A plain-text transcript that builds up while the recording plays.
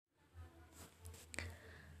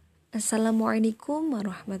Assalamualaikum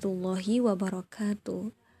warahmatullahi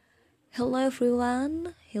wabarakatuh. Hello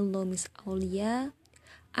everyone, hello Miss Aulia.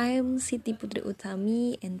 I'm Siti Putri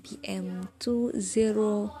Utami NPM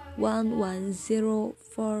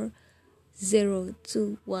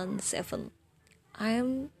 20110400217.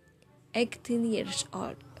 I'm 18 years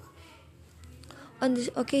old. On this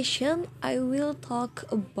occasion, I will talk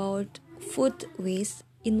about food waste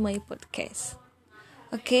in my podcast.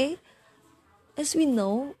 Okay, as we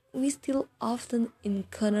know, we still often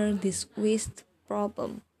encounter this waste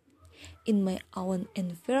problem. In my own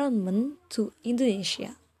environment to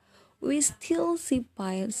Indonesia, we still see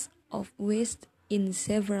piles of waste in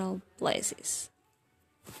several places.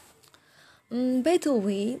 By the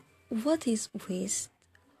way, what is waste?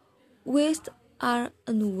 Waste are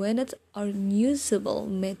unwanted or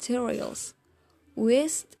unusable materials.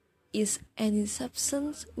 Waste is any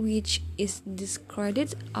substance which is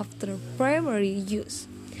discarded after primary use,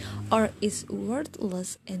 or is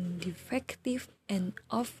worthless and defective and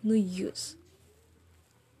of no use.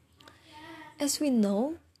 As we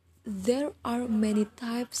know, there are many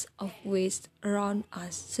types of waste around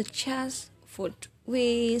us, such as food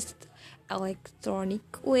waste, electronic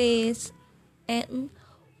waste, and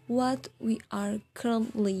what we are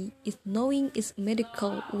currently is knowing is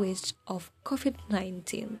medical waste of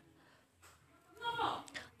COVID-19.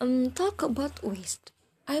 Talk about waste.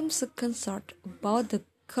 I'm so concerned about the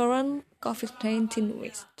current COVID-19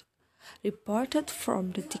 waste. Reported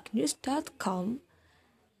from theticknews.com,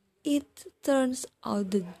 it turns out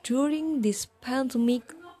that during this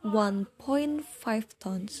pandemic, 1.5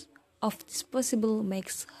 tons of disposable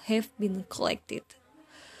masks have been collected.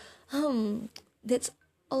 That's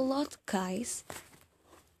a lot, guys.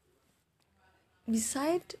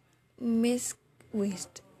 Besides mask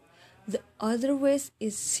waste, the other waste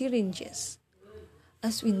is syringes.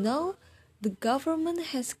 As we know, the government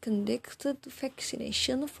has conducted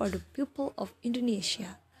vaccination for the people of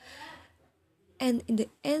Indonesia. And in the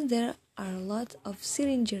end, there are a lot of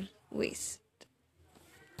syringe waste.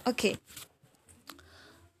 Okay,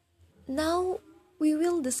 now we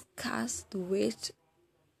will discuss the waste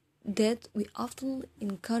that we often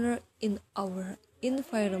encounter in our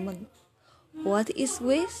environment. What is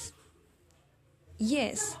waste?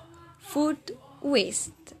 Yes, food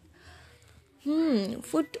waste.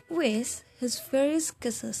 Food waste has various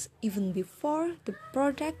causes even before the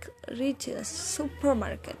product reaches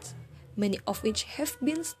supermarkets, many of which have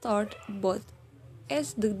been stored both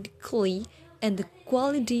aesthetically and the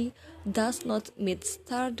quality does not meet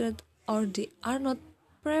standard or they are not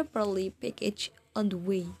properly packaged on the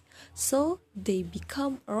way, so they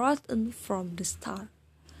become rotten from the start.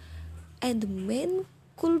 And the main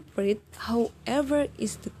culprit, however,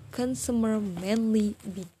 is the consumer, mainly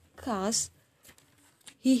because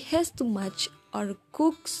he has too much or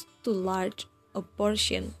cooks too large a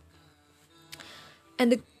portion.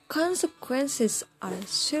 And the consequences are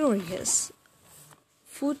serious.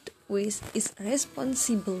 Food waste is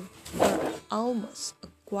responsible for almost a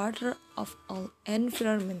quarter of all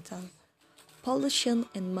environmental pollution,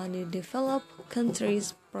 and many developed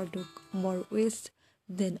countries produce more waste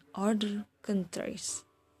than other countries.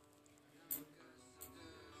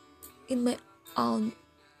 In my own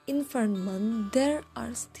environment, there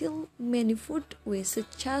are still many food waste,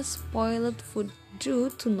 such as spoiled food due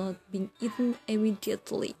to not being eaten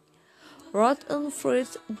immediately, rotten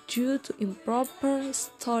fruits due to improper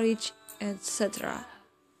storage, etc.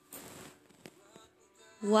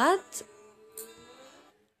 What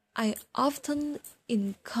I often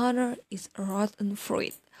encounter is rotten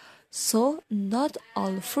fruit. So, not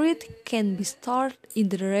all fruit can be stored in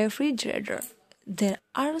the refrigerator. There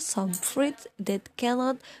are some fruits that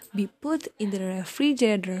cannot be put in the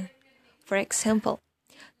refrigerator. For example,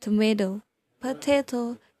 tomato,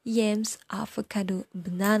 potato, yams, avocado,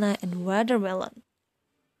 banana, and watermelon.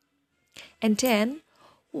 And then,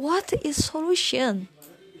 what is solution?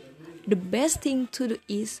 The best thing to do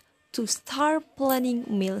is to start planning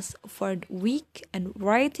meals for the week and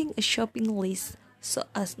writing a shopping list so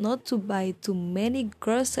as not to buy too many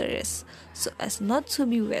groceries, so as not to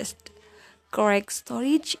be waste. Correct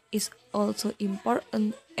storage is also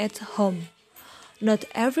important at home. Not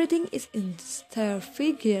everything is in the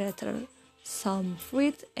refrigerator. Some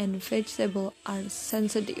fruit and vegetables are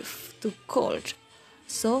sensitive to cold,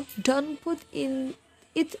 so don't put it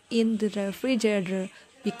in the refrigerator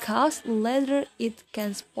because later it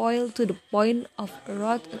can spoil to the point of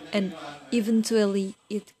rot and eventually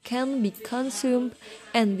it can be consumed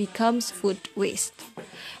and becomes food waste.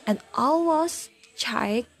 And always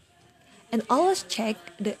check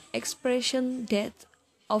the expiration date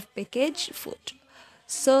of packaged food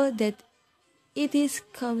so that it is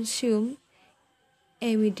consumed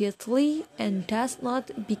immediately and does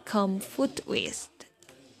not become food waste.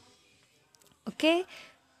 Okay,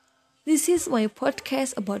 this is my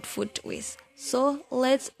podcast about food waste. So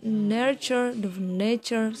let's nurture the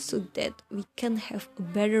nature so that we can have a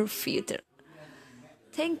better future.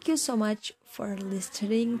 Thank you so much for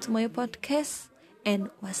listening to my podcast, and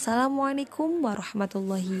wassalamualaikum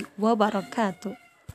warahmatullahi wabarakatuh.